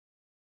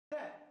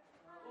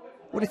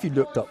What if you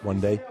looked up one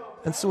day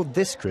and saw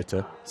this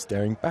critter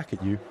staring back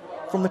at you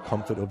from the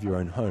comfort of your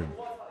own home?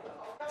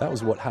 That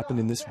was what happened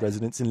in this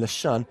residence in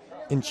Leshan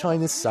in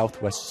China's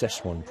southwest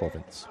Sichuan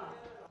province.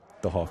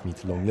 The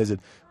half-meter-long lizard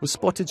was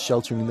spotted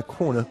sheltering in the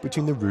corner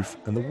between the roof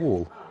and the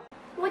wall.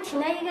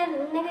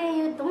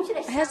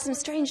 I heard some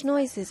strange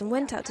noises and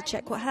went out to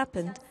check what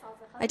happened.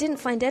 I didn't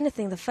find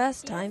anything the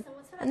first time,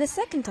 and the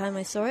second time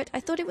I saw it, I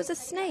thought it was a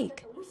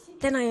snake.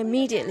 Then I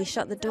immediately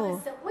shut the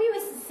door.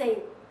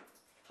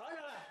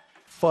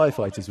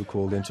 Firefighters were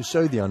called in to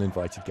show the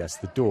uninvited guests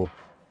the door,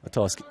 a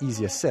task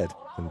easier said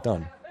than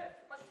done.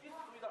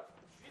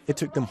 It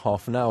took them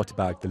half an hour to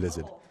bag the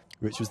lizard,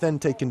 which was then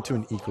taken to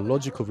an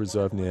ecological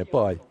reserve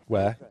nearby,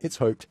 where, it's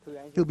hoped,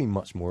 he'll be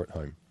much more at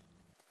home.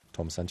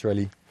 Tom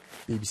Santorelli,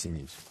 BBC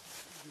News.